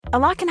A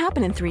lot can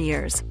happen in 3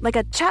 years, like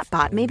a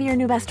chatbot may be your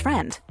new best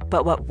friend.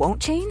 But what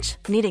won't change?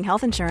 Needing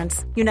health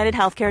insurance. United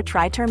Healthcare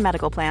Tri-Term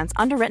Medical Plans,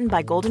 underwritten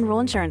by Golden Rule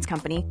Insurance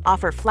Company,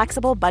 offer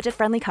flexible,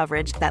 budget-friendly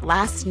coverage that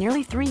lasts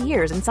nearly 3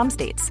 years in some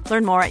states.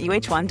 Learn more at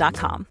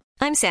uh1.com.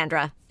 I'm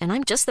Sandra, and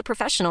I'm just the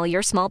professional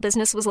your small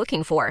business was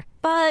looking for.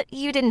 But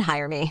you didn't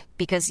hire me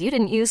because you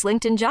didn't use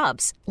LinkedIn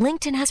Jobs.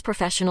 LinkedIn has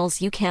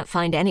professionals you can't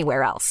find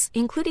anywhere else,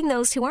 including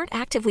those who aren't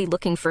actively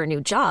looking for a new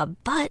job,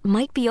 but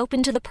might be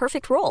open to the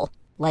perfect role,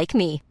 like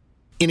me.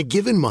 In a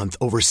given month,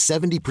 over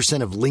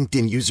 70% of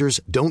LinkedIn users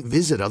don't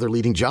visit other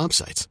leading job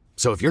sites.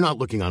 So if you're not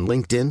looking on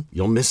LinkedIn,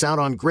 you'll miss out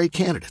on great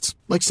candidates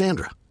like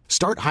Sandra.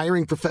 Start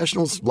hiring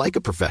professionals like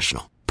a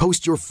professional.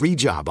 Post your free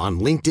job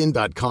on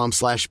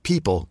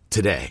linkedin.com/people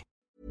today.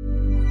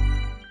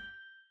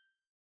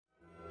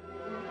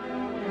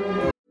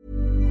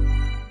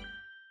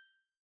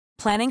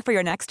 Planning for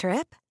your next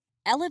trip?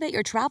 Elevate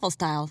your travel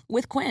style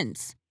with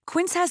Quince.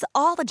 Quince has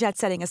all the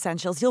jet-setting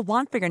essentials you'll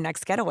want for your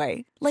next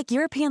getaway, like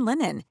European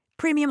linen,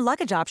 premium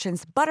luggage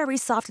options, buttery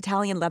soft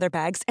Italian leather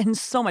bags, and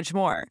so much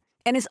more.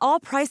 And is all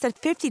priced at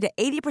 50 to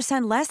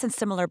 80% less than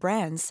similar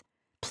brands.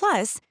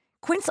 Plus,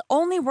 Quince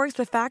only works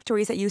with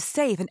factories that use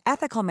safe and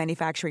ethical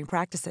manufacturing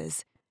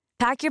practices.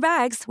 Pack your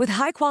bags with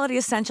high-quality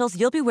essentials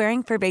you'll be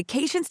wearing for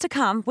vacations to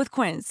come with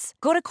Quince.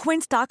 Go to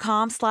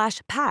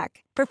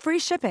quince.com/pack for free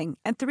shipping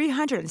and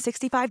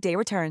 365-day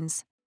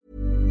returns.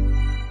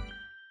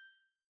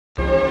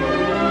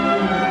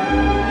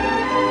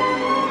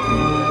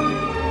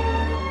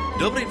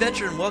 Nobody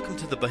Venture, and welcome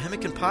to the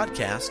Bohemican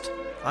Podcast.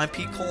 I'm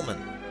Pete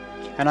Coleman.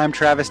 And I'm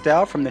Travis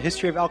Dow from the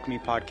History of Alchemy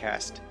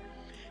podcast.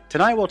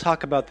 Tonight we'll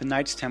talk about the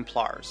Knights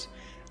Templars.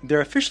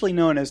 They're officially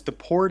known as the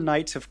Poor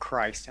Knights of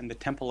Christ and the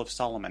Temple of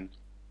Solomon.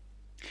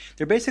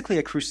 They're basically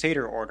a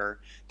crusader order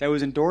that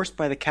was endorsed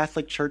by the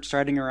Catholic Church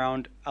starting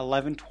around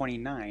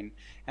 1129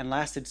 and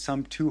lasted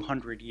some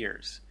 200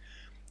 years.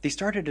 They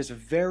started as a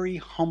very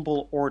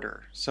humble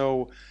order,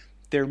 so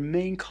their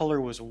main color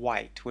was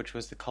white, which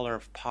was the color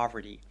of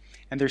poverty.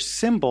 And their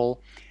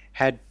symbol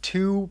had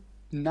two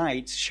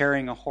knights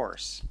sharing a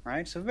horse,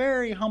 right? So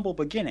very humble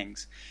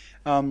beginnings.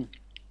 Now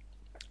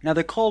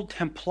they're called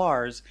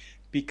Templars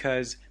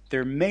because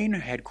their main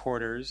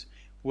headquarters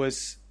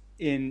was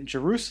in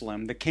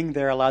Jerusalem. The king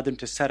there allowed them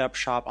to set up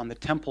shop on the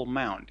Temple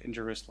Mount in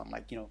Jerusalem,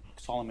 like,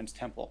 Solomon's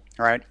temple,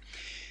 right?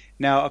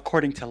 Now,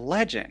 according to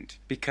legend,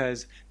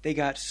 because they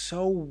got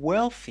so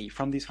wealthy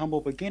from these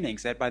humble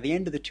beginnings that by the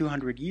end of the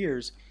 200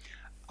 years,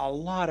 a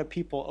lot of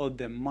people owed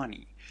them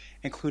money,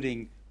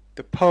 including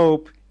the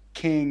Pope,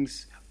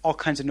 kings, all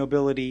kinds of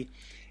nobility.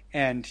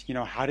 And,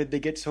 how did they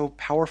get so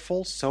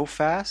powerful so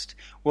fast?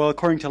 Well,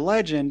 according to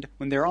legend,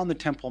 when they were on the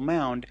Temple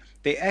Mount,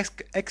 they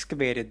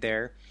excavated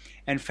there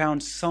and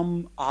found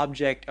some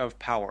object of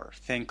power.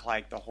 Think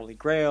like the Holy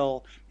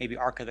Grail, maybe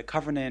Ark of the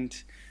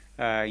Covenant,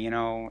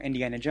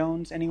 Indiana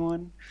Jones,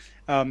 anyone?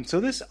 So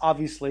this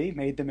obviously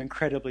made them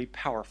incredibly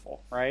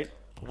powerful, right?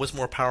 What's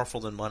more powerful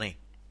than money?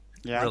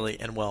 Yeah. Really,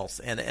 and wealth,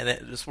 and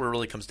this is where it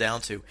really comes down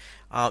to.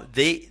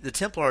 The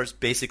Templars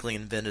basically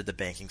invented the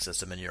banking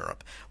system in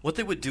Europe. What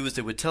they would do is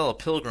they would tell a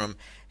pilgrim,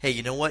 "Hey,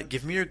 you know what?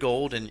 Give me your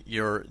gold in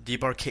your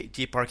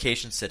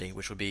debarkation city,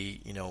 which would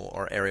be,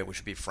 our area, which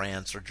would be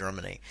France or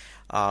Germany,"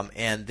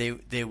 and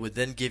they would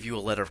then give you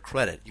a letter of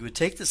credit. You would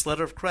take this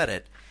letter of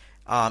credit.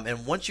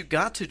 And once you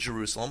got to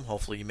Jerusalem,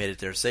 hopefully you made it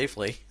there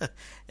safely,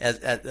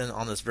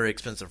 on this very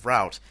expensive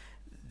route,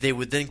 they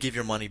would then give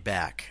your money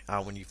back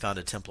when you found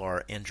a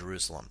Templar in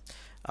Jerusalem.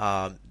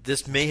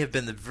 This may have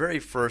been the very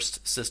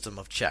first system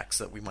of checks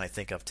that we might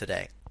think of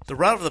today. The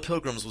route of the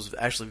pilgrims was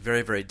actually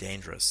very, very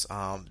dangerous.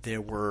 There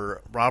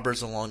were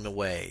robbers along the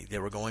way. They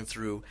were going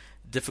through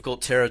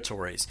difficult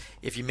territories.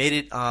 If you made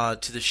it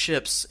to the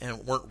ships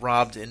and weren't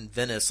robbed in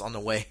Venice on the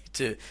way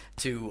to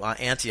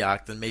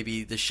Antioch, then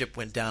maybe the ship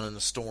went down in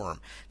a storm.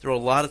 There were a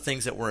lot of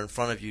things that were in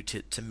front of you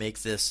to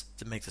make this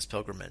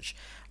pilgrimage.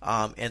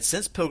 And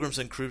since pilgrims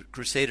and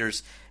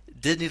crusaders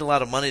did need a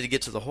lot of money to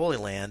get to the Holy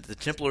Land, the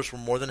Templars were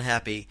more than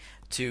happy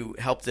to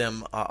help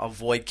them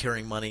avoid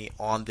carrying money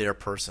on their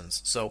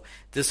persons. So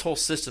this whole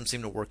system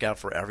seemed to work out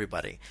for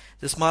everybody.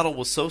 This model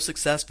was so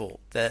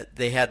successful that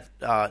they had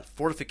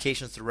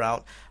fortifications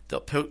throughout the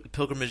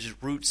pilgrimage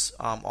routes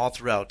all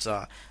throughout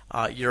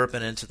Europe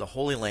and into the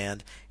Holy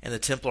Land, and the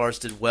Templars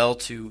did well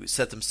to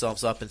set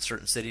themselves up in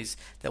certain cities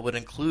that would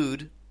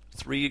include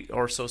 3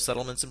 or so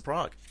settlements in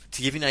Prague.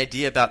 To give you an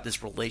idea about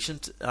this relation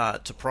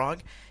to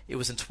Prague, it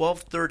was in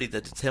 1230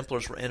 that the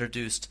Templars were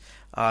introduced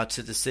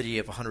to the city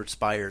of 100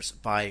 spires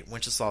by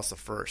Wenceslaus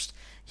I.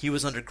 He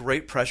was under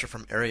great pressure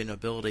from area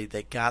nobility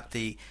that got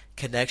the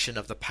connection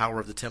of the power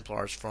of the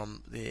Templars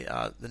from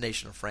the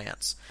nation of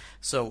France.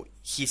 So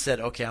he said,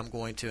 okay, I'm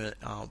going to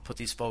put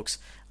these folks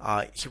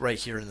right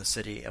here in the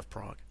city of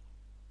Prague.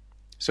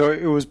 So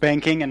it was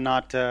banking and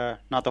not the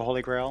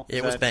Holy Grail?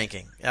 It was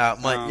banking.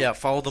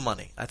 Follow the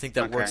money. I think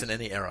that works in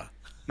any era.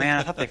 Man,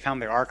 I thought they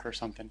found the Ark or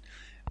something.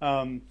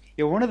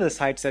 One of the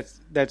sites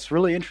that's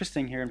really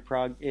interesting here in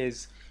Prague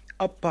is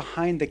up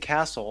behind the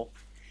castle.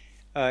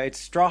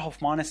 It's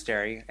Strahov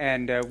Monastery,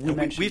 and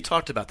we've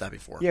talked about that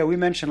before. Yeah, we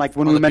mentioned like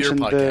when we mentioned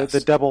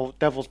the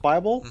Devil's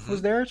Bible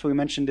was there, so we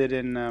mentioned it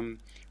in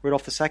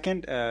Rudolph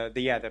II.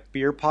 The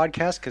beer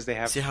podcast because they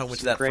have. See how I went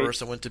to that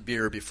first? I went to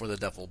beer before the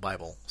Devil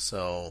Bible,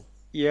 so.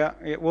 Yeah,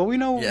 well, we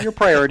know your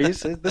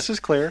priorities. This is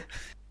clear.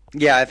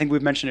 Yeah, I think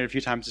we've mentioned it a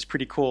few times. It's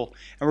pretty cool.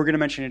 And we're going to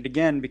mention it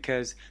again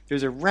because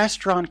there's a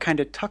restaurant kind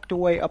of tucked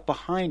away up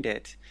behind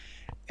it.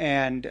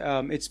 And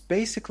it's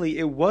basically,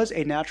 it was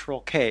a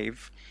natural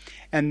cave.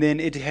 And then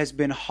it has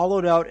been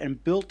hollowed out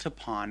and built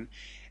upon.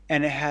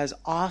 And it has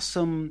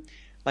awesome,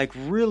 like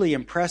really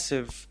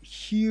impressive,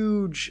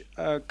 huge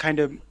kind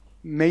of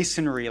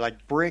masonry,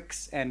 like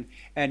bricks, and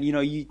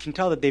you can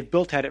tell that they've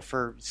built at it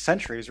for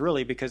centuries,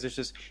 really, because there's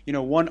just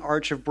one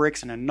arch of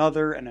bricks and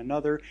another, and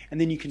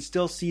then you can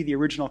still see the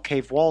original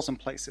cave walls in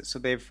places. So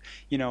they've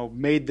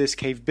made this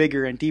cave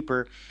bigger and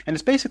deeper, and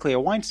it's basically a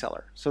wine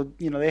cellar. So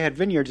they had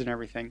vineyards and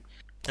everything.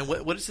 And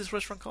what is this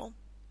restaurant called?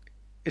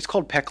 It's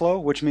called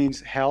Peklo, which means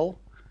hell.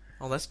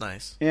 Oh, that's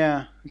nice.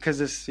 Yeah,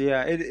 because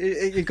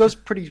it goes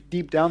pretty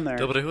deep down there.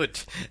 Dobre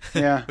Hut.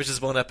 Yeah, which is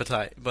bon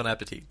appetit. Bon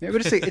appetit. Yeah,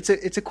 but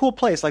it's a cool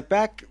place. Like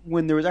back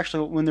when there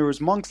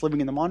was monks living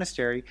in the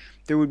monastery,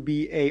 there would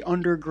be a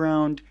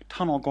underground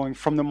tunnel going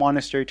from the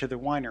monastery to the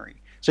winery.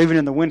 So even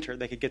in the winter,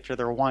 they could get to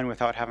their wine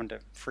without having to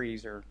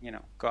freeze or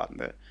go out in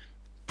the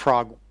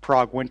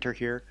Prague winter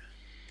here.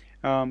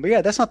 But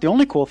yeah, that's not the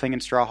only cool thing in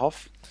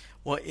Strahov.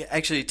 Well,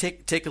 actually,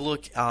 take a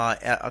look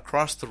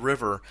across the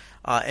river,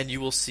 and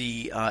you will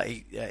see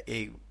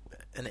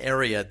an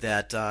area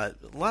that a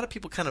lot of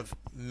people kind of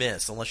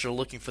miss, unless you're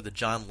looking for the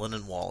John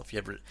Lennon Wall, if you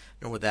ever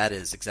know where that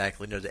is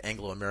exactly, near the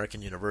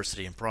Anglo-American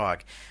University in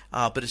Prague.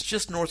 But it's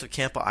just north of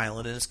Kampa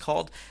Island, and it's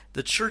called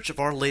the Church of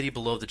Our Lady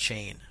Below the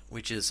Chain,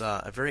 which is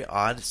a very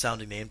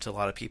odd-sounding name to a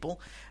lot of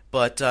people.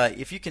 But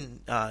if you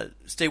can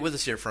stay with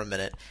us here for a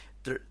minute,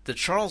 the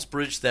Charles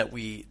Bridge that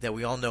we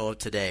all know of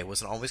today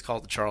wasn't always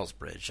called the Charles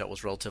Bridge. That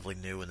was relatively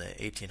new in the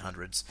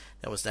 1800s.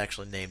 That was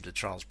actually named the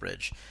Charles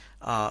Bridge.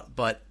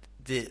 But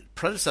the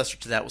predecessor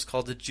to that was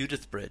called the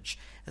Judith Bridge.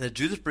 And the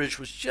Judith Bridge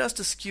was just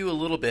askew a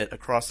little bit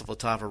across the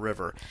Vltava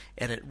River.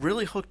 And it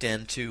really hooked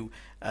into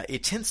a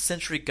 10th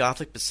century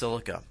Gothic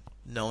basilica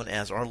known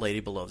as Our Lady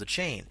Below the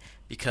Chain,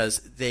 because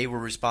they were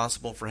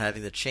responsible for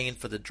having the chain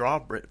for the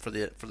for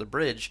the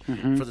bridge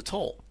for the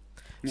toll.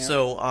 Yeah.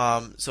 So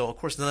of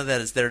course, none of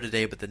that is there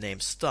today, but the name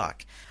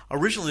stuck.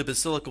 Originally, the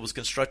basilica was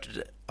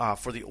constructed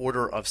for the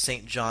Order of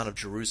St. John of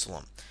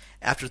Jerusalem.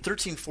 After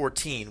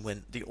 1314,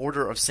 when the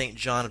Order of St.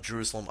 John of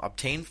Jerusalem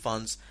obtained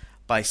funds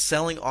by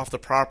selling off the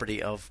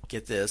property of,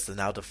 get this, the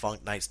now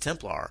defunct Knights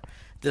Templar,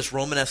 this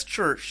Romanesque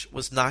church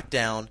was knocked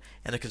down,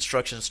 and the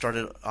construction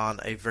started on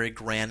a very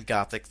grand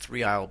Gothic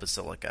three-aisle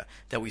basilica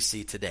that we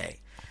see today.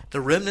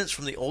 The remnants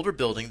from the older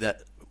building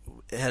that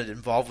had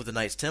involved with the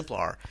Knights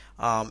Templar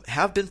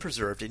have been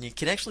preserved, and you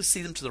can actually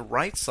see them to the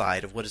right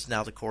side of what is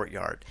now the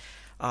courtyard.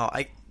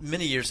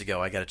 Many years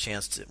ago, I got a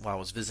chance to, while I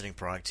was visiting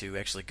Prague, to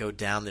actually go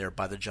down there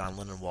by the John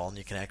Lennon Wall, and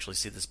you can actually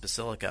see this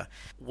basilica.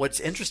 What's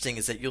interesting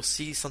is that you'll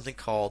see something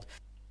called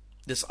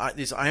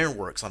these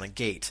ironworks on a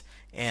gate,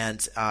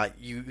 and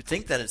you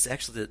think that it's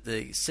actually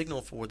the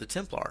signal for the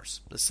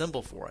Templars, the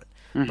symbol for it,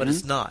 but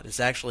it's not. It's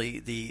actually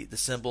the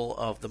symbol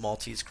of the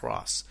Maltese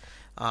cross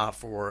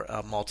for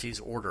Maltese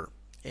order.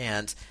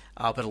 And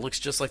but it looks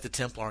just like the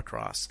Templar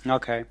cross.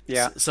 Okay,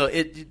 yeah. So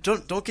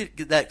don't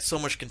get that so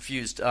much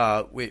confused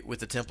with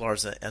the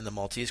Templars and the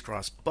Maltese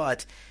cross,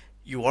 but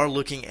you are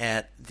looking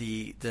at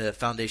the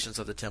foundations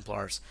of the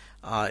Templars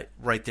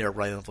right there,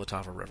 right on the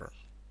Vltava River.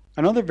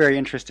 Another very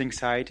interesting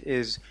site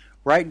is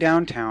right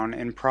downtown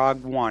in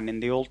Prague 1, in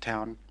the Old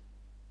Town.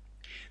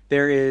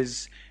 There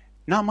is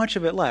not much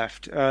of it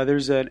left.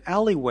 There's an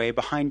alleyway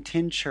behind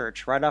Tin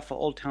Church, right off of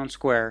Old Town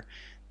Square,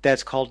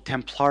 that's called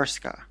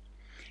Templarska.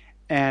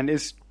 And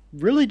it's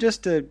really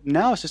just a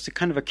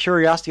kind of a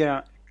curiosity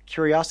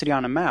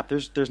on a map.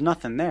 There's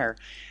nothing there.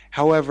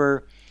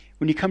 However,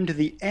 when you come to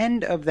the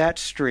end of that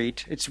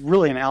street, it's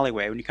really an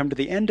alleyway. When you come to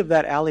the end of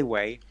that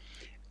alleyway,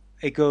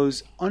 it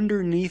goes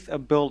underneath a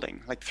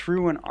building, like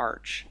through an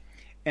arch.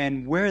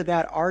 And where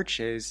that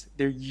arch is,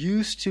 there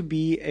used to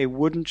be a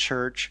wooden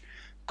church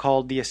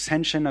called the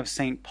Ascension of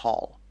St.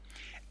 Paul.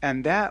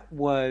 And that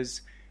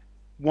was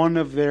one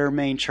of their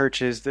main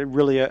churches,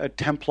 really a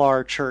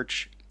Templar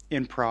church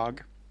in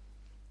Prague.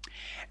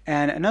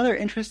 And another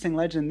interesting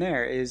legend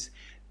there is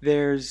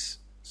there's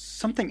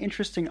something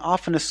interesting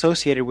often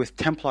associated with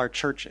Templar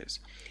churches,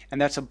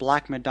 and that's a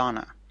Black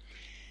Madonna.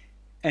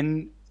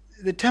 And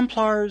the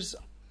Templars,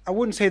 I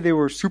wouldn't say they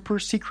were super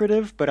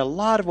secretive, but a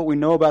lot of what we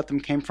know about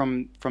them came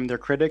from their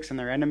critics and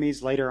their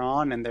enemies later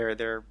on, and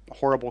their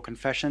horrible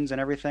confessions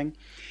and everything.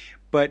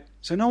 But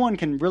so no one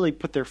can really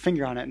put their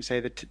finger on it and say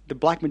that the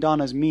Black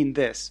Madonnas mean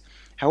this.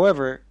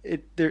 However,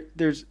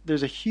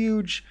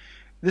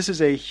 this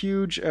is a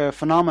huge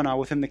phenomena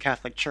within the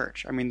Catholic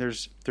Church. I mean,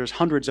 there's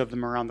hundreds of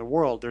them around the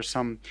world. There's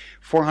some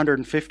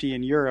 450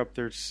 in Europe.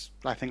 There's,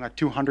 I think, like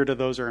 200 of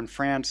those are in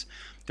France.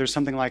 There's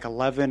something like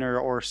 11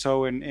 or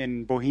so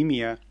in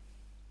Bohemia,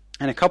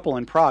 and a couple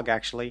in Prague,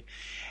 actually.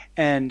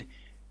 And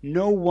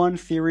no one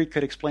theory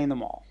could explain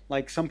them all.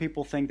 Like some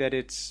people think that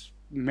it's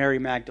Mary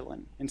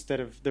Magdalene instead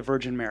of the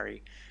Virgin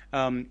Mary.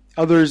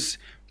 Others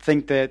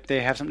think that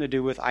they have something to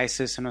do with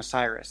Isis and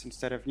Osiris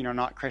instead of,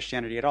 not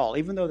Christianity at all.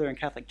 Even though they're in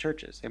Catholic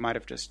churches, they might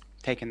have just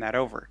taken that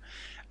over.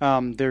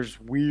 There's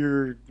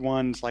weird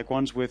ones, like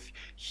ones with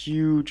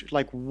huge,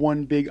 like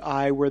one big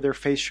eye where their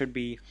face should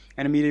be.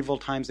 And in medieval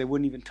times, they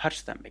wouldn't even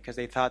touch them because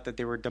they thought that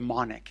they were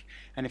demonic.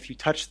 And if you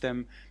touched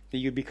them, that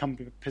you'd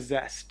become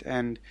possessed.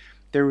 And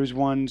there was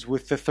ones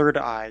with the third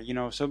eye,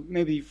 so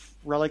maybe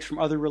relics from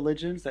other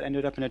religions that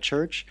ended up in a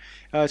church.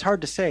 It's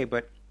hard to say,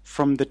 but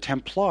from the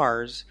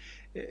Templars,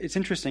 it's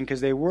interesting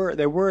because they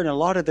were in a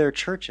lot of their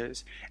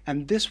churches,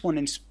 and this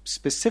one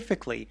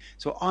specifically.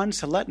 So on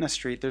Saletna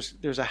Street,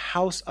 there's a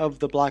house of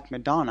the Black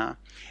Madonna,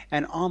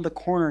 and on the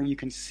corner you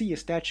can see a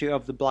statue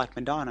of the Black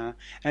Madonna,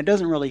 and it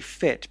doesn't really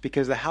fit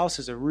because the house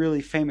is a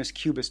really famous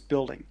Cubist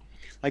building.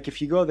 Like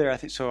if you go there, I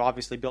think so.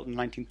 Obviously built in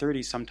the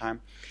 1930s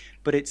sometime,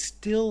 but it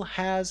still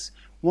has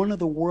one of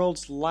the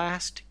world's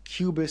last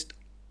Cubist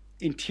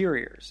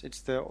interiors.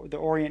 It's the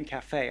Orient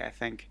Cafe, I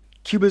think.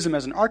 Cubism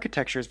as an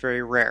architecture is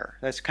very rare.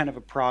 That's kind of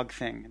a Prague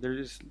thing.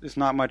 There's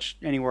not much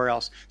anywhere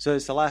else. So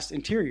it's the last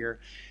interior.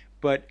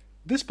 But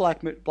this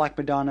Black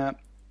Madonna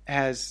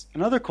has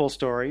another cool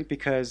story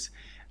because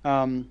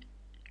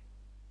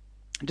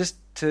just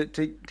to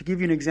give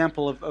you an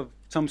example of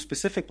some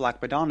specific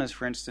Black Madonnas,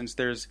 for instance,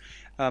 there's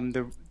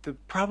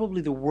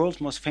probably the world's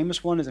most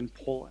famous one is in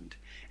Poland.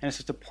 And it's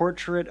just a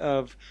portrait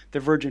of the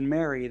Virgin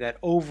Mary that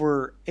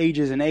over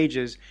ages and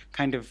ages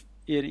kind of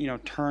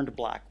turned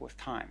black with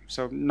time.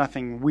 So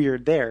nothing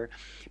weird there.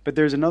 But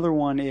there's another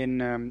one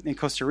in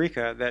Costa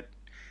Rica that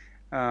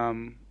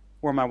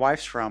where my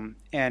wife's from,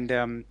 and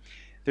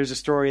there's a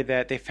story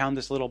that they found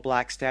this little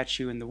black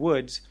statue in the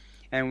woods,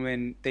 and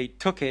when they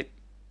took it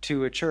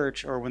to a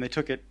church, or when they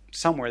took it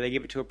somewhere, they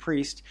gave it to a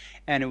priest,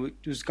 and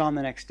it was gone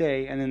the next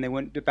day, and then they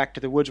went back to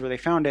the woods where they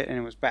found it, and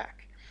it was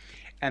back.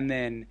 And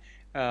then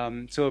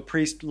so a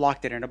priest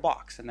locked it in a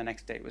box, and the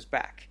next day it was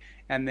back.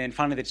 And then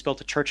finally they just built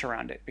a church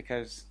around it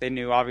because they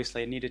knew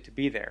obviously it needed to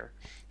be there.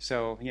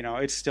 So,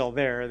 it's still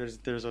there.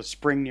 There's a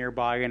spring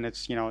nearby, and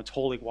it's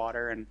holy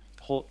water and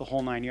the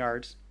whole 9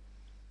 yards.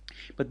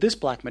 But this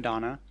Black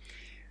Madonna,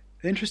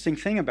 the interesting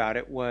thing about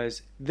it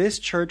was this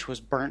church was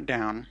burnt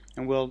down,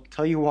 and we'll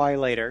tell you why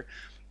later.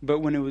 But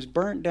when it was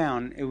burnt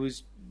down,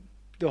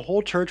 the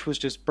whole church was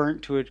just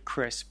burnt to a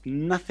crisp.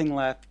 Nothing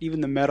left.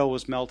 Even the metal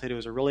was melted. It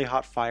was a really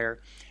hot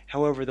fire.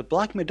 However, the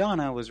Black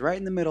Madonna was right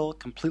in the middle,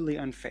 completely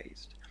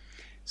unfazed.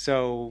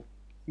 So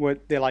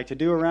what they like to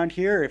do around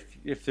here,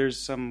 if there's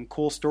some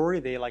cool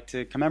story, they like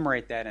to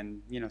commemorate that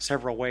in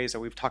several ways that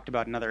we've talked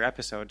about in other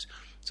episodes.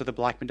 So the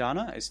Black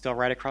Madonna is still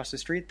right across the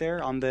street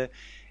there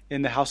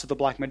in the house of the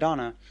Black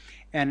Madonna.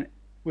 And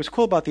what's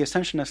cool about the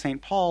Ascension of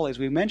St. Paul is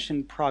we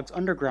mentioned Prague's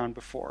underground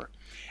before,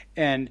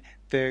 and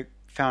the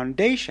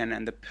foundation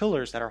and the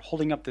pillars that are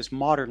holding up this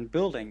modern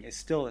building is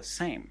still the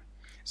same.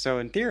 So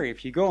in theory,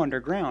 if you go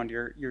underground,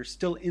 you're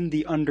still in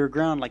the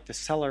underground, like the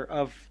cellar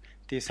of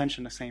the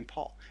Ascension of St.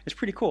 Paul. It's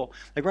pretty cool.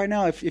 Like right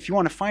now, if you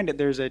want to find it,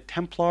 there's a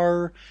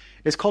Templar.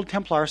 It's called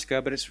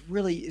Templarska, but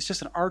it's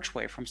just an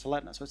archway from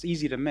Saletna, so it's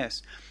easy to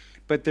miss.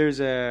 But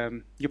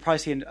you'll probably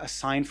see a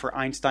sign for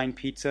Einstein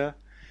Pizza,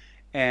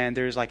 and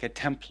there's like a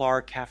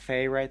Templar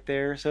cafe right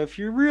there. So if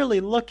you're really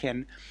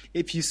looking,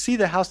 if you see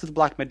the House of the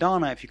Black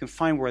Madonna, if you can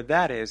find where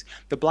that is,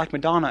 the Black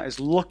Madonna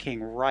is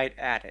looking right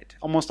at it,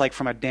 almost like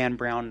from a Dan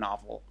Brown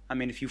novel. I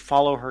mean, if you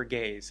follow her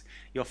gaze,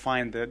 you'll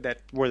find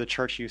that where the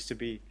church used to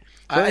be.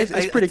 So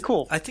it's pretty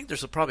cool. I think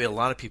there's probably a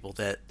lot of people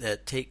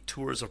that take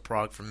tours of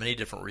Prague for many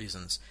different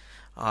reasons.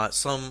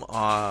 Some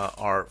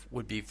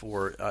would be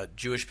for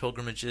Jewish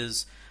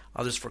pilgrimages,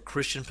 others for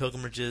Christian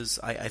pilgrimages.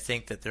 I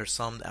think that there's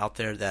some out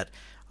there that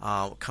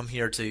come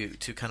here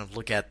to kind of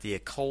look at the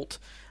occult,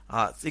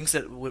 things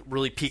that would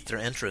really pique their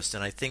interest.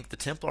 And I think the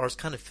Templars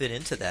kind of fit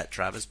into that,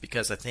 Travis,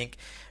 because I think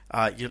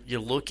you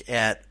look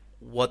at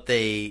what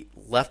they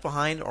left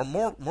behind, or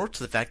more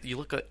to the fact that you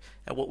look at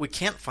what we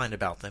can't find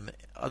about them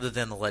other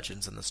than the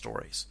legends and the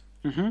stories.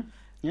 Mm-hmm.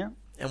 Yeah.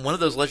 And one of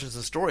those legends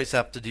and stories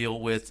have to deal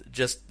with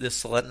just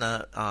this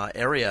Saletna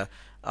area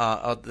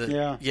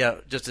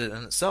just in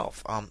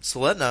itself.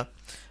 Saletna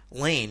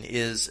Lane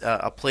is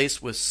a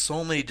place with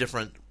so many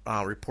different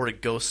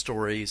reported ghost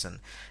stories,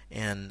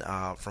 and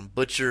from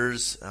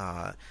butchers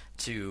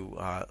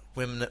to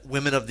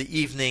women of the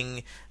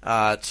evening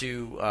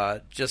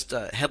to just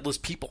headless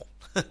people.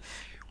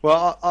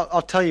 Well,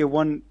 I'll tell you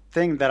one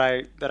thing that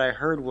I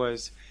heard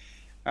was,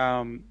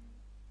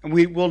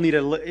 we will need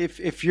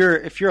if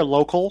you're a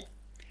local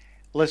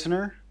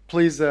listener,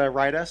 please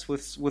write us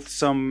with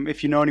some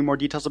if you know any more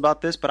details about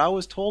this. But I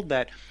was told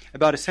that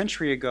about a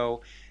century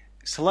ago,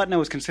 Saletna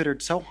was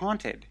considered so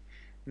haunted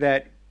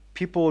that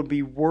people would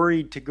be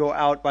worried to go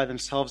out by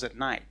themselves at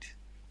night,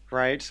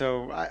 right?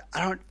 So I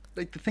don't.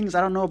 Like the things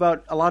I don't know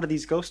about a lot of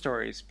these ghost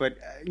stories, but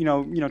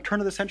turn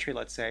of the century,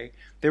 let's say,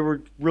 they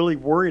were really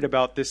worried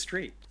about this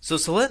street. So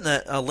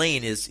Saletna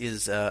Lane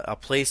is a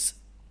place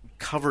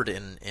covered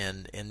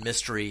in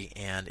mystery,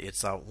 and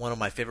it's one of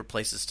my favorite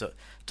places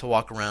to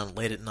walk around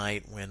late at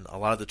night when a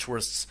lot of the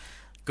tourists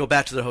go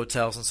back to their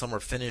hotels and some are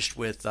finished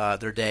with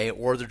their day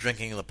or they're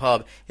drinking in the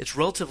pub. It's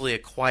relatively a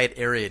quiet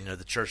area near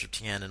the Church of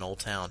Tien in Old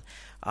Town,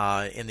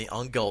 in the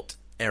Ungult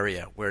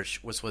area,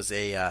 which was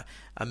a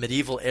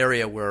medieval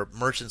area where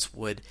merchants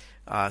would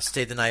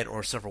stay the night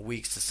or several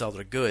weeks to sell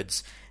their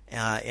goods.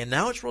 And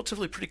now it's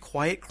relatively pretty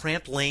quiet,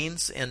 cramped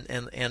lanes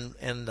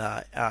and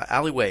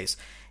alleyways,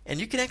 and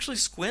you can actually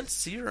squint,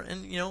 see her,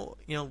 and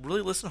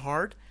really listen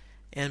hard,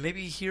 and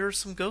maybe hear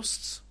some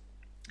ghosts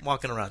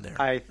walking around there.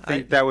 I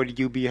think that would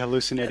you be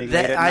hallucinating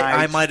late at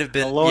night? I might have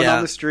been alone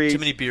on the street. Too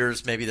many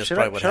beers, maybe that's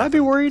probably what happened. Should I be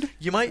worried?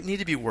 You might need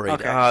to be worried.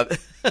 Okay.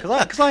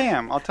 Because I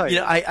am. I'll tell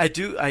you. I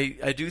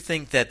do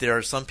think that there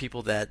are some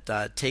people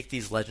that take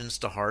these legends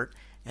to heart,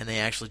 and they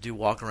actually do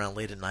walk around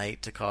late at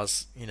night to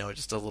cause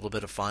just a little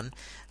bit of fun.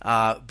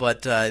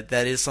 But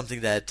that is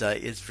something that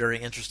is very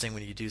interesting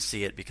when you do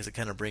see it, because it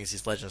kind of brings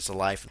these legends to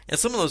life. And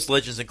some of those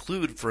legends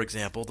include, for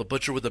example, the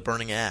Butcher with the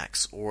Burning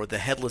Axe or the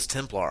Headless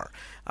Templar,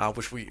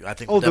 which I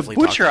think we'll definitely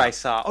the Butcher talk about. I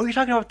saw. Oh, you're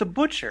talking about the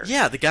Butcher.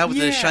 Yeah, the guy with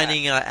the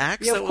shining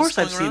axe. Yeah, that of course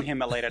was I've seen around.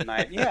 him at late at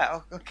night. Yeah,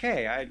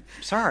 okay.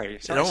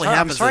 It only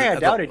happens I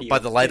doubted you. by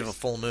the light of a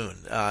full moon.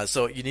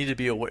 So you need to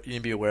be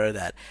aware of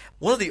that.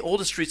 One of the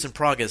oldest streets in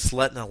Prague is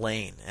Sletna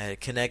Lane. It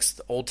connects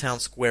the Old Town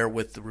Square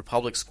with the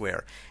Republic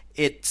Square.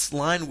 It's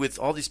lined with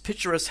all these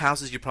picturesque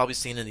houses you've probably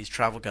seen in these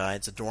travel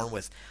guides, adorned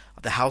with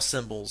the house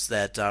symbols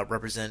that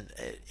represent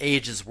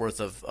ages worth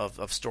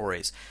of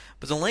stories.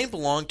 But the lane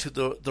belonged to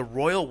the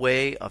royal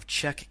way of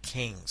Czech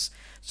kings.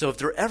 So if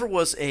there ever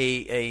was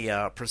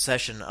a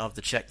procession of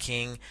the Czech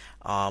king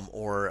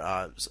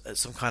or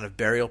some kind of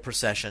burial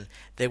procession,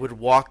 they would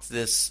walk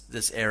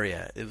this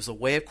area. It was a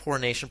way of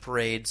coronation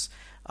parades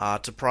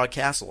to Prague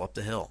Castle up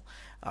the hill.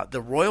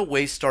 The royal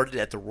way started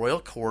at the royal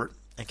court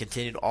and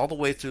continued all the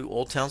way through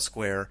Old Town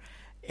Square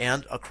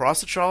and across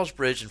the Charles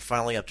Bridge and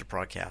finally up to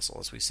Prague Castle,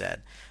 as we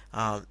said.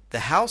 The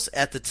house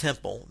at the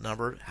temple,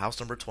 house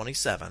number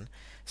 27,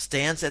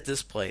 stands at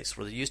this place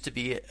where there used to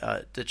be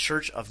the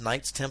Church of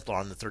Knights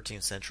Templar in the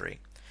 13th century.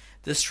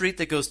 This street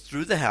that goes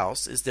through the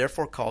house is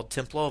therefore called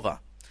Templova.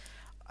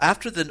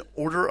 After the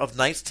Order of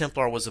Knights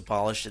Templar was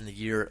abolished in the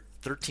year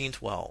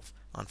 1312,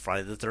 on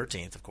Friday the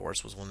 13th, of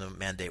course, was when the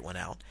mandate went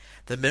out,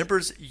 the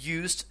members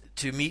used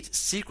to meet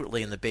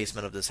secretly in the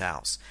basement of this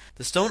house.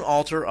 The stone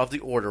altar of the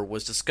order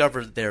was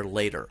discovered there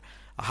later.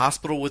 A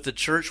hospital with the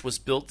church was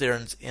built there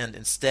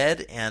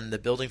instead, and the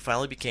building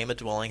finally became a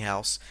dwelling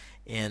house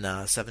in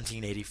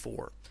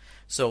 1784.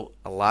 So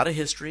a lot of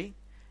history.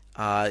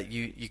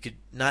 You could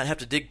not have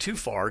to dig too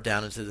far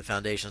down into the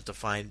foundations to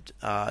find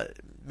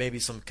maybe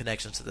some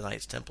connections to the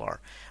Knights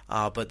Templar,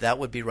 but that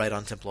would be right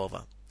on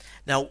Templova.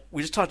 Now,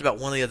 we just talked about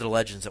one of the other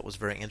legends that was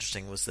very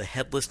interesting, was the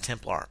Headless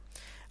Templar.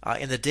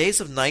 In the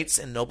days of knights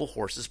and noble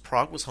horses,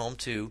 Prague was home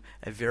to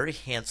a very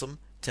handsome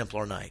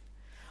Templar knight.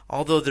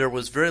 Although there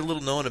was very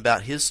little known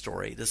about his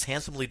story, this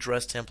handsomely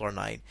dressed Templar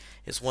knight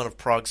is one of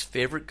Prague's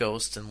favorite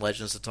ghosts and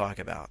legends to talk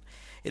about.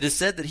 It is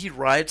said that he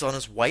rides on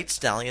his white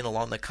stallion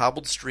along the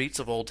cobbled streets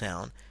of Old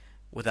Town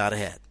without a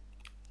head.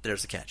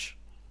 There's the catch,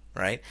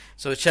 right?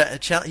 So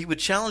he would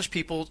challenge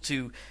people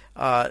to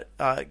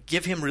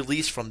give him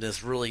release from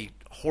this really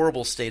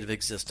horrible state of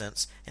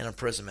existence and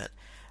imprisonment.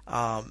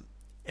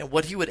 And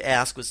what he would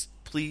ask was,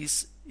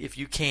 please, if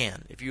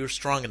you're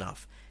strong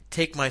enough,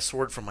 take my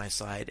sword from my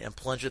side and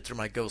plunge it through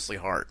my ghostly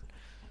heart.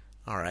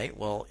 All right,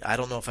 well, I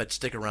don't know if I'd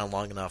stick around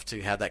long enough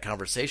to have that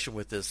conversation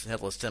with this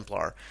Headless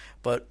Templar,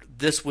 but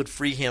this would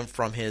free him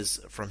from his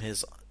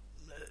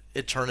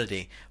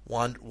eternity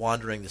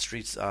wandering the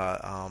streets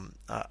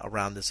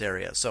around this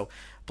area. So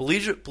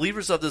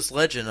believers of this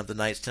legend of the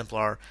Knights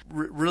Templar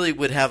really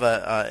would have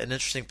an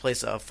interesting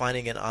place of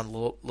finding it on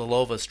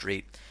Lilova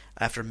Street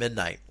after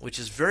midnight, which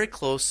is very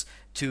close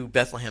to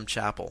Bethlehem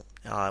Chapel,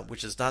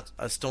 which is not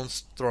a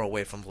stone's throw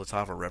away from the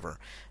Vltava River.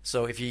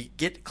 So if you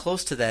get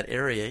close to that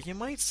area, you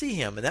might see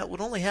him, and that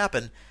would only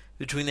happen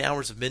between the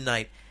hours of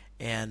midnight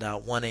and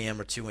 1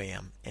 a.m. or 2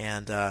 a.m.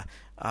 And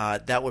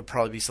that would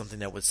probably be something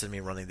that would send me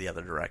running the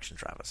other direction,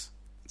 Travis.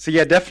 So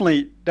yeah,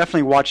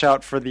 definitely watch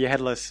out for the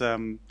Headless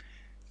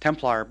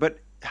Templar. But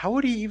how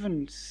would he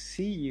even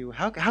see you?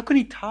 How can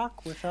he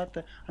talk without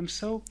the? I'm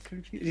so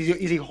confused.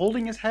 Is he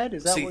holding his head?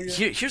 Is that what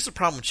you're? Here's the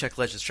problem with Czech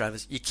legends,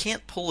 Travis. You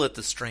can't pull at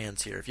the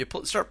strands here. If you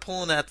start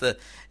pulling at the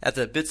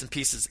bits and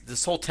pieces,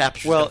 this whole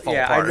tapestry is going to fall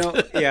apart. I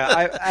know. Yeah,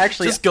 I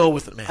actually just go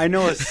with it, man. I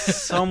know a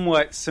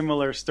somewhat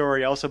similar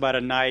story, also about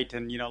a knight,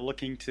 and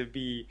looking to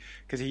be,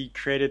 because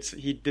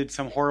he did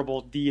some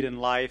horrible deed in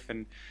life,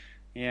 and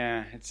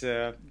yeah, it's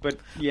but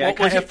yeah,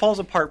 it falls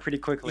apart pretty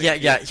quickly.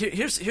 Yeah.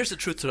 Here's the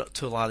truth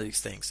to a lot of these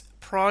things.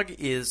 Prague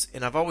is,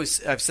 and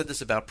I've said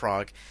this about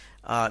Prague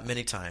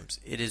many times,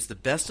 it is the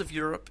best of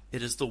Europe,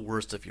 it is the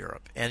worst of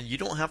Europe. And you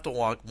don't have to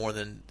walk more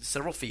than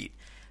several feet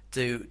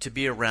to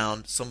be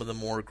around some of the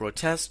more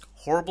grotesque,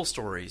 horrible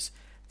stories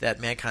that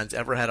mankind's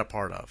ever had a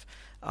part of.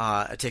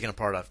 taken a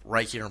part of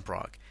right here in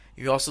Prague.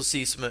 You also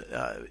see some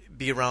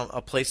be around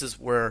places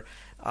where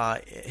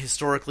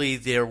historically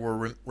there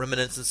were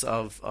reminiscences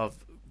of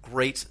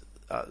great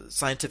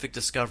scientific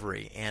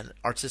discovery and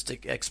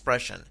artistic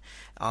expression,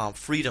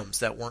 freedoms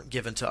that weren't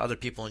given to other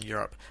people in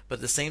Europe. But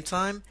at the same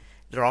time,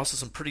 there are also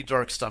some pretty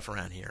dark stuff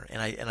around here,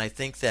 and I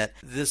think that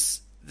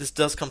this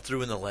does come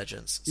through in the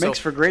legends. Makes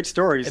for great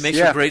stories. It makes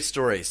for great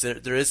stories.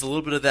 There is a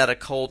little bit of that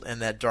occult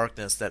and that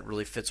darkness that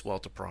really fits well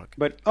to Prague.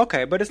 But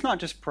it's not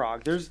just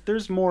Prague.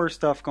 There's more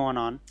stuff going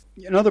on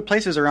in other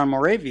places around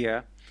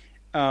Moravia.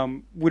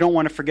 We don't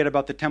want to forget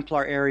about the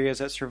Templar areas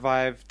that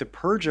survived the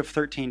Purge of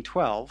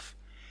 1312,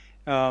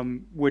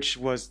 which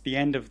was the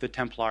end of the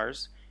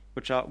Templars,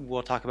 which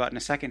we'll talk about in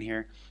a second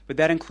here. But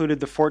that included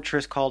the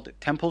fortress called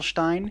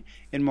Tempelstein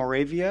in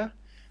Moravia,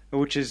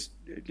 which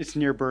it's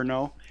near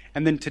Brno.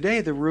 And then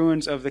today the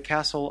ruins of the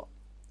castle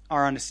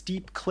are on a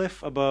steep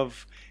cliff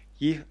above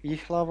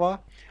Jihlava,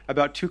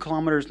 about 2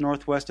 kilometers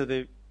northwest of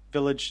the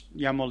village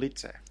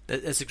Jamolice.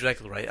 That's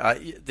exactly right.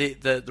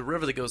 The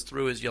river that goes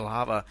through is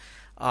Jihlava,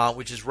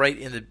 which is right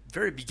in the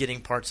very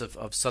beginning parts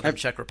of southern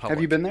Czech Republic.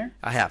 Have you been there?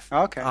 I have.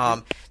 Oh, okay.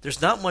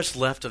 There's not much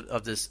left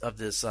of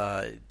this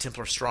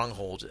Templar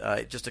stronghold.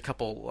 Just a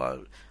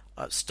couple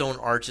stone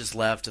arches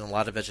left and a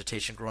lot of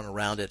vegetation growing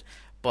around it.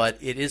 But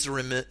it is a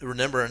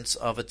remembrance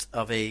of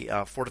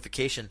a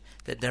fortification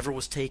that never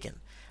was taken.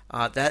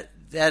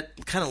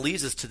 That kind of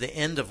leads us to the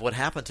end of what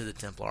happened to the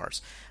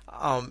Templars.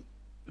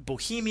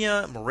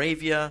 Bohemia,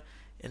 Moravia,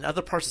 and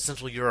other parts of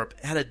Central Europe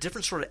had a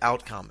different sort of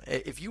outcome.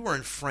 If you were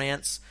in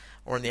France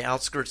or in the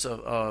outskirts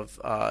of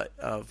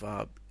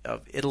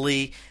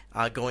Italy,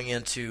 going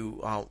into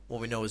what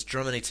we know as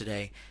Germany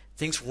today,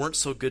 things weren't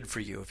so good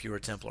for you if you were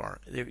a Templar.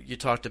 You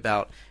talked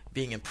about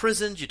being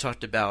imprisoned, you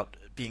talked about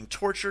being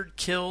tortured,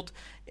 killed,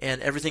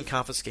 and everything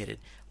confiscated.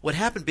 What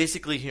happened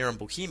basically here in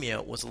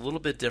Bohemia was a little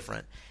bit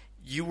different.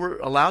 You were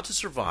allowed to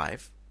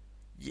survive,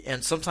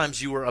 and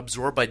sometimes you were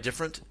absorbed by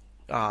different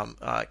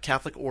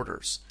Catholic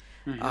orders.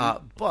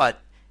 Mm-hmm.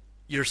 But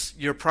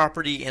your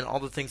property and all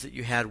the things that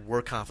you had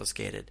were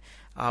confiscated,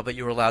 but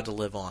you were allowed to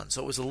live on.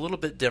 So it was a little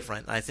bit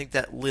different. I think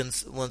that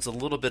lends a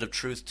little bit of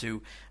truth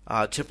to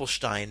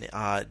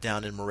Tempelstein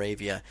down in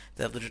Moravia,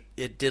 that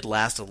it did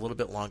last a little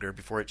bit longer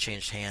before it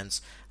changed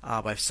hands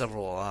by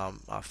several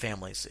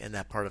families in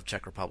that part of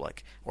Czech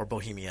Republic, or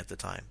Bohemia at the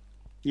time.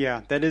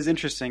 Yeah, that is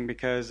interesting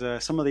because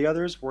some of the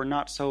others were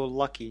not so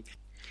lucky.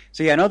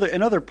 So yeah,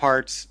 in other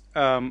parts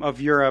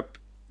of Europe,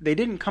 they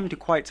didn't come to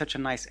quite such a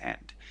nice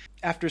end.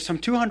 After some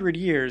 200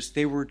 years,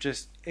 they were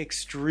just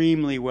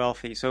extremely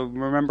wealthy. So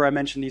remember I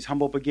mentioned these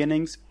humble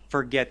beginnings?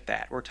 Forget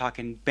that. We're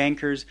talking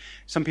bankers.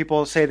 Some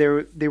people say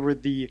they were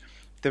the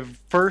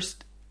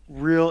first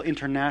real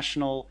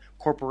international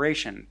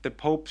corporation. The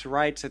Pope's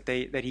rights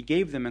that he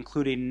gave them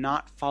included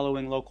not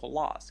following local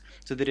laws.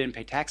 So they didn't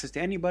pay taxes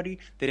to anybody.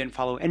 They didn't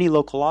follow any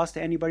local laws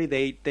to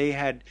anybody. They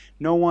had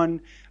no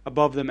one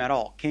above them at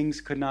all.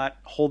 Kings could not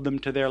hold them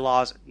to their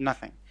laws,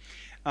 nothing.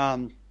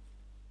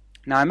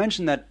 Now, I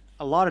mentioned that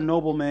a lot of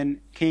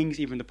noblemen, kings,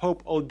 even the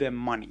Pope, owed them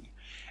money.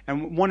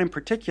 And one in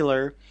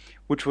particular,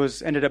 which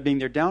ended up being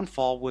their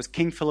downfall, was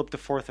King Philip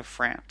IV of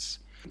France.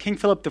 King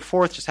Philip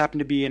IV just happened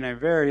to be in a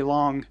very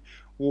long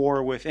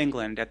war with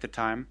England at the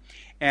time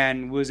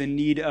and was in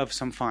need of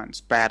some funds,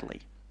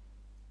 badly.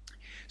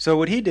 So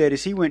what he did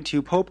is he went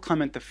to Pope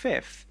Clement V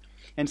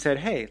and said,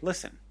 hey,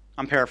 listen,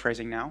 I'm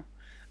paraphrasing now,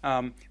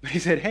 but he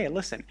said, hey,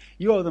 listen,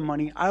 you owe the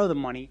money, I owe the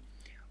money,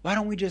 why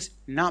don't we just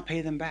not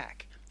pay them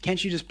back?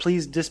 Can't you just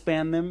please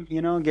disband them,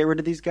 get rid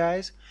of these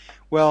guys?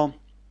 Well,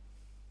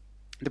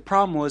 the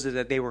problem was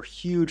that they were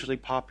hugely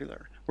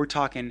popular. We're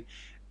talking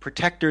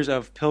protectors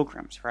of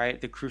pilgrims, right?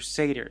 The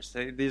Crusaders.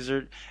 These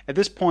are, at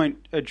this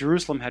point,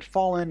 Jerusalem had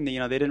fallen. They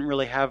didn't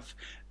really have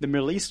the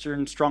Middle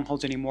Eastern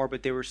strongholds anymore,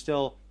 but they were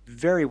still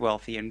very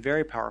wealthy and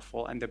very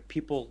powerful, and the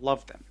people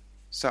loved them.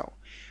 So,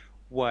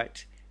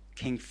 what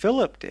King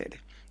Philip did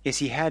is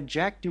he had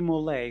Jacques de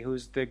Molay,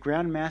 who's the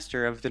Grand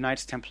Master of the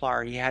Knights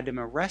Templar, he had him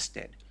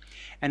arrested,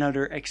 and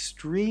under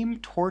extreme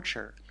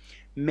torture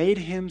made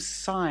him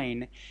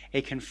sign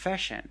a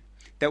confession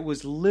that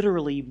was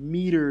literally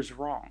meters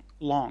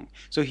long.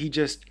 So he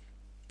just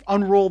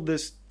unrolled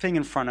this thing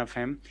in front of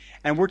him,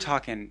 and we're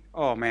talking,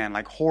 oh man,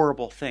 like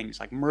horrible things,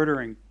 like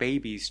murdering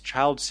babies,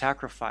 child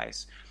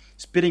sacrifice,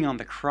 spitting on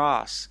the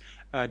cross,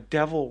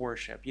 devil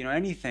worship,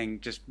 anything,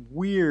 just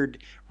weird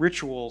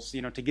rituals,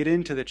 to get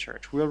into the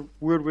church,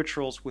 weird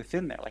rituals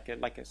within there,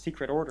 like a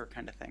secret order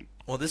kind of thing.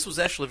 Well, this was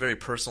actually a very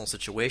personal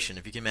situation.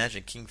 If you can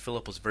imagine, King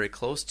Philip was very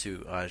close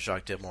to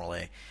Jacques de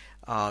Molay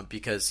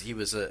because he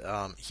was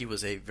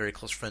a very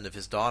close friend of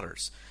his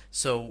daughter's.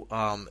 So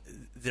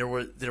there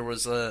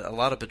was a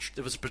lot of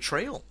there was a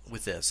betrayal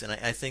with this, and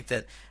I think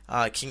that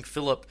King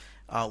Philip,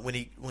 when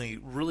he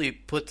really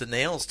put the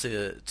nails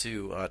to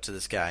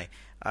this guy.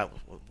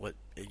 What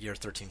year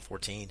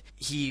 1314?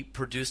 He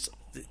produced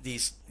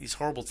these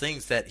horrible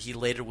things that he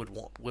later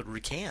would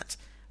recant,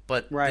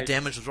 but the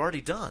damage was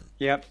already done.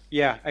 Yep,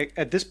 yeah.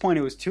 At this point,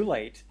 it was too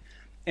late,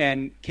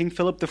 and King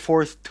Philip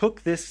IV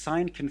took this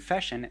signed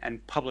confession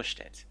and published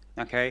it.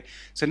 Okay,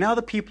 so now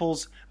the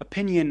people's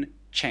opinion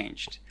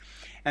changed.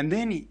 And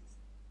then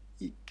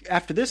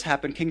after this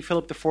happened, King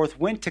Philip IV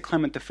went to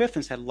Clement V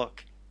and said,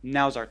 look,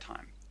 now's our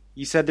time.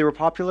 You said they were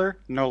popular?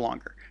 No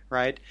longer,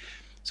 right?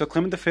 So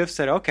Clement V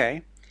said,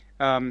 okay,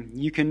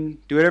 you can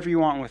do whatever you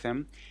want with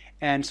him.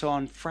 And so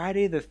on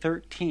Friday the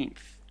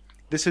 13th,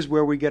 this is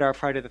where we get our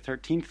Friday the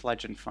 13th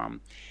legend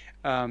from.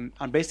 On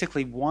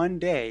basically one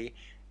day,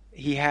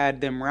 he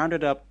had them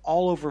rounded up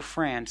all over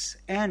France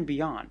and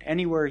beyond,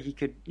 anywhere he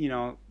could,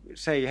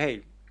 say,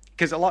 hey,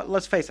 because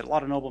let's face it, a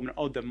lot of noblemen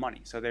owed them money,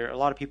 so a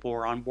lot of people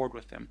were on board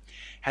with them.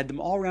 Had them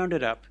all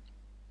rounded up,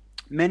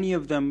 many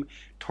of them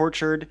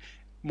tortured,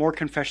 more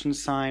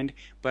confessions signed,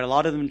 but a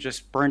lot of them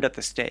just burned at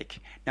the stake.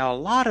 Now, a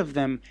lot of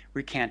them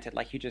recanted,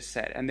 like you just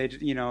said, and they,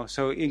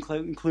 so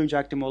including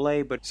Jacques de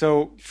Molay. But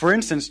so, for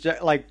instance,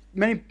 like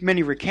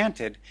many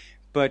recanted.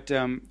 But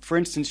for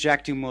instance,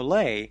 Jacques de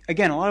Molay,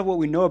 again, a lot of what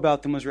we know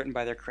about them was written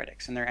by their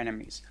critics and their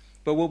enemies.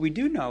 But what we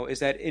do know is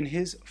that in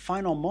his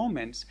final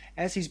moments,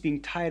 as he's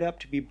being tied up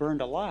to be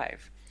burned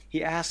alive,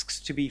 he asks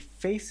to be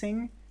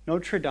facing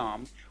Notre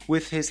Dame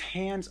with his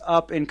hands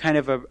up in kind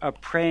of a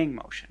praying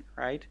motion,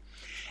 right?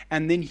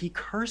 And then he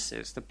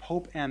curses the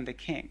Pope and the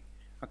King,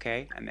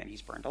 okay? And then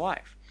he's burned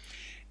alive.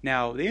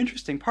 Now, the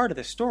interesting part of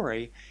the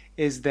story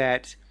is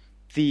that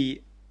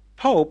the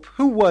Pope,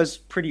 who was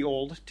pretty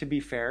old, to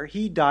be fair,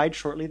 he died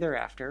shortly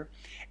thereafter,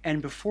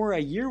 and before a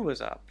year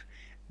was up,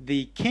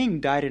 the king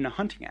died in a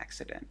hunting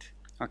accident,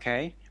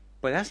 okay?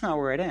 But that's not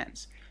where it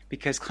ends,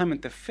 because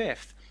Clement V,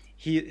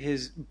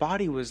 his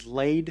body was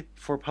laid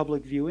for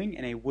public viewing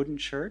in a wooden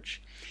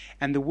church,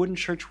 and the wooden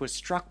church was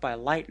struck by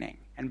lightning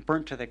and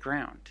burnt to the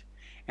ground.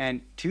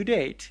 And to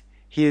date,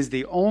 he is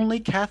the only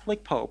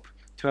Catholic Pope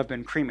to have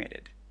been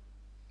cremated.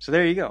 So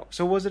there you go.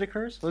 So was it a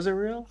curse? Was it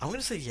real? I'm going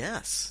to say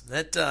yes.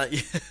 That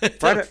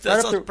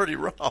sounds pretty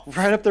rough.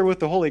 Right up there with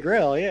the Holy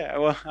Grail, yeah.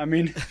 Well, I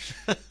mean,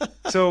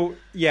 so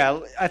yeah,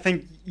 I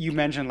think you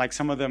mentioned like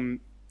some of them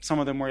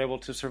were able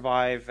to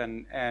survive,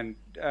 and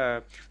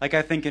like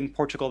I think in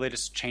Portugal they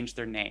just changed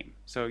their name.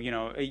 So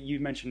you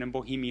mentioned in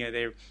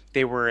Bohemia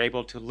they were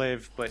able to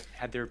live but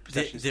had their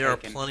possessions There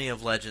taken. are plenty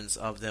of legends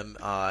of them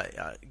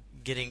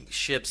getting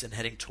ships and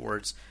heading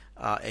towards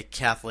a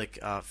Catholic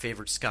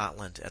favored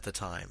Scotland at the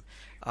time.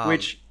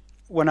 Which,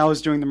 when I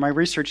was doing my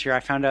research here,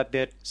 I found out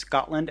that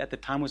Scotland at the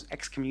time was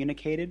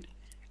excommunicated,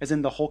 as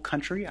in the whole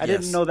country. I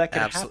didn't know that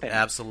could happen.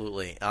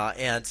 Absolutely,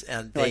 and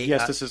they like,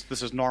 yes,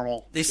 this is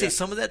normal. They say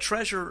some of that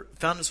treasure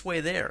found its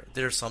way there.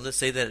 There are some that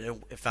say that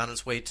it found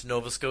its way to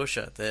Nova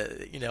Scotia,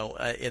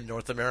 in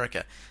North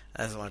America.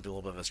 That might be a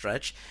little bit of a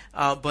stretch,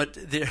 but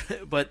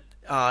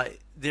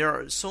there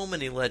are so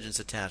many legends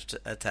attached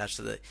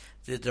to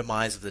the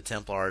demise of the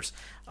Templars.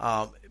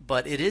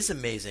 But it is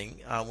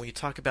amazing when you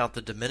talk about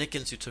the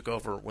Dominicans who took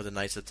over where the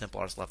Knights of the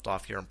Templars left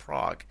off here in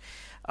Prague.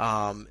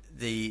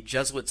 The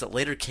Jesuits that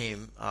later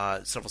came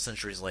several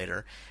centuries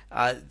later.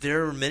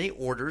 There are many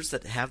orders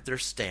that have their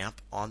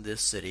stamp on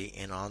this city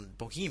and on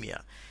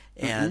Bohemia,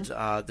 and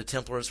the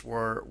Templars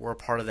were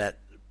part of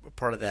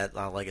that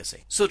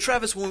legacy. So,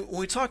 Travis, when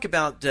we talk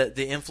about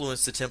the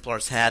influence the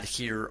Templars had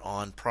here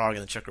on Prague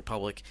and the Czech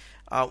Republic,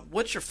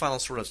 what's your final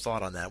sort of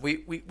thought on that?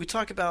 We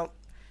talk about,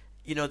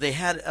 they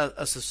had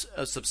a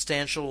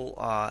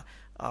substantial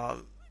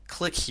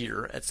clique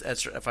here,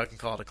 if I can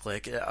call it a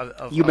clique.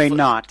 You may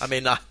not. I may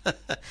not.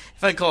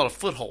 If I can call it a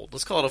foothold,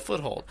 let's call it a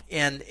foothold.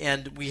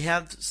 And we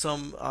have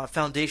some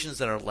foundations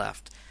that are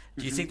left.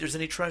 Do you think there's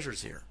any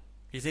treasures here?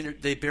 Do you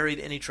think they buried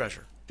any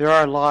treasure? There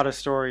are a lot of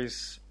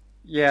stories.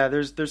 Yeah,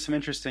 there's some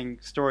interesting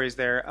stories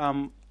there.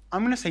 I'm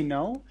going to say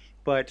no,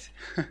 but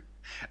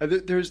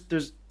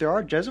there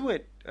are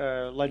Jesuit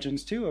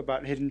legends too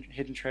about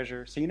hidden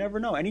treasure. So you never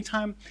know.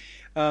 Anytime,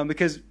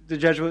 because the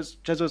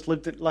Jesuits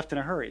left in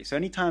a hurry. So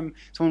anytime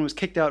someone was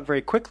kicked out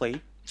very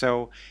quickly.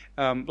 So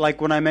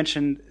like when I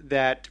mentioned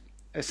that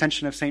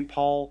Ascension of St.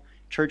 Paul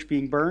Church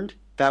being burned,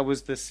 that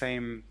was the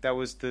same. That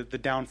was the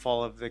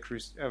downfall of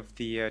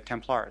the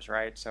Templars,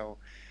 right? So.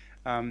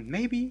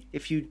 Maybe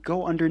if you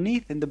go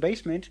underneath in the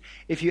basement,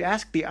 if you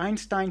ask the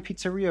Einstein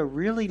Pizzeria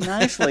really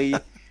nicely,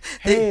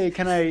 hey,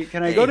 can I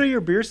go to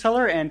your beer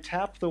cellar and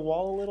tap the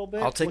wall a little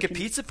bit? I'll take a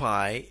pizza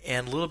pie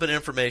and a little bit of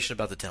information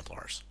about the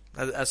Templars.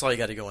 That's all you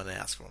got to go in and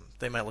ask for them.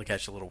 They might look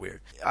at you a little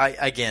weird.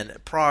 Again,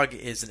 Prague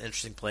is an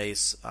interesting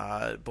place.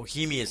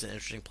 Bohemia is an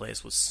interesting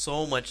place with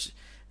so much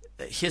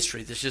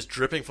history that's just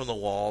dripping from the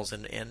walls,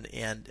 and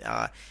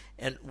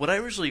what I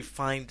usually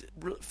find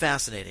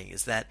fascinating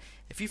is that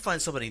if you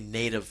find somebody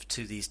native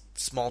to these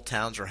small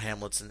towns or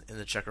hamlets in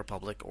the Czech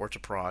Republic or to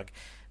Prague,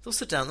 they'll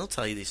sit down and they'll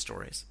tell you these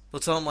stories. They'll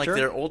tell them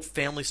their old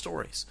family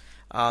stories,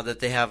 that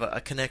they have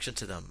a connection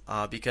to them,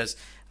 because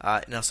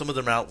now some of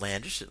them are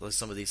outlandish,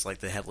 some of these like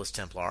the Headless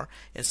Templar,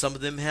 and some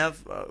of them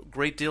have a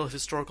great deal of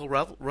historical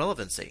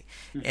relevancy.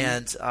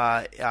 And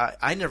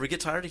I never get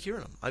tired of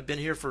hearing them. I've been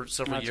here for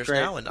several years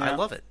now, and I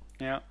love it.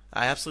 Yeah.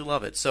 I absolutely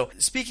love it. So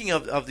speaking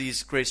of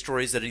these great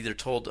stories that are either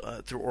told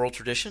through oral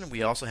tradition,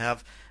 we also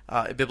have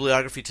a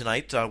bibliography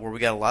tonight where we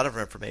got a lot of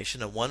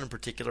information, and one in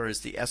particular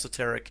is The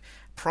Esoteric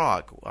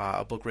Prague,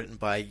 a book written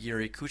by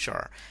Yuri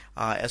Kuchar,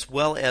 as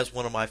well as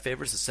one of my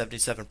favorites, The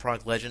 77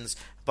 Prague Legends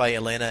by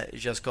Elena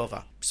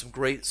Zhezkova. Some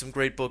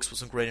great books with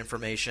some great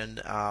information,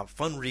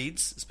 fun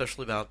reads,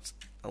 especially about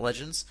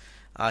legends.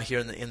 Here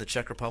in the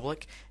Czech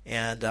Republic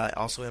and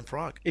also in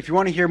Prague. If you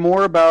want to hear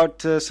more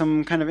about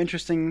some kind of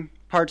interesting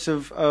parts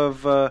of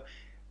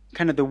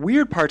kind of the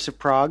weird parts of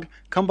Prague,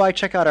 come by,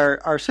 check out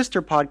our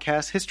sister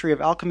podcast,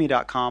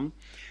 historyofalchemy.com,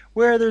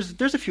 where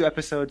there's a few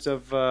episodes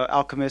of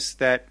alchemists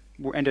that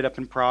ended up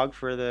in Prague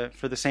for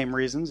the same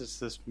reasons. It's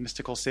this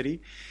mystical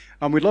city.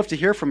 We'd love to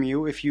hear from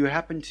you. If you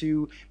happen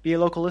to be a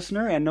local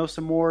listener and know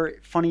some more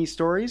funny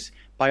stories,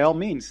 by all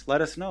means,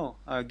 let us know.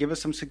 Give us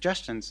some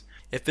suggestions.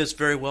 It fits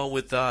very well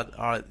with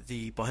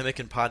the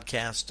Bohemican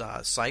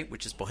podcast site,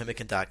 which is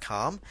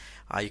bohemican.com.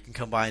 You can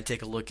come by and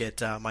take a look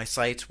at my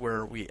site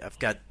where I've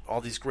got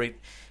all these great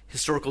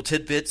historical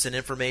tidbits and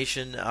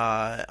information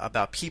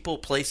about people,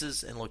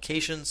 places, and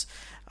locations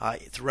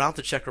throughout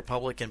the Czech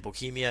Republic and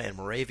Bohemia and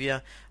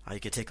Moravia. You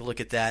can take a look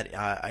at that.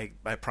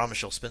 I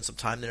promise you'll spend some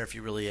time there if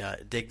you really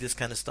dig this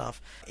kind of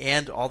stuff.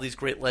 And all these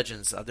great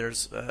legends.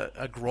 There's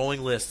a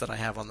growing list that I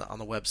have on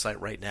the website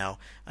right now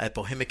at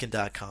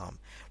bohemican.com.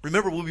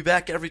 Remember, we'll be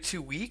back every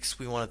 2 weeks.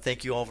 We want to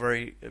thank you all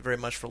very, very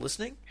much for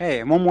listening. Hey,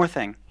 and one more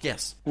thing.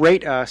 Yes.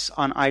 Rate us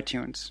on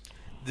iTunes.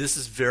 This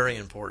is very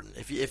important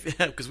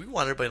because we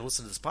want everybody to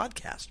listen to this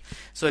podcast.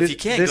 So if you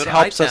can, go to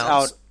helps iTunes, us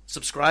out.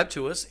 Subscribe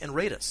to us, and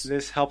rate us.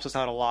 This helps us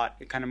out a lot.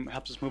 It kind of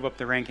helps us move up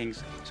the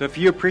rankings. So if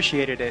you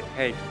appreciated it,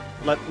 hey,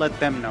 let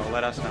them know.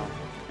 Let us know.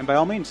 And by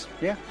all means,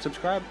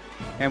 subscribe.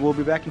 And we'll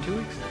be back in 2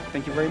 weeks.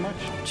 Thank you very much.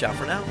 Ciao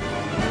for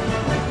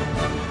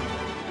now.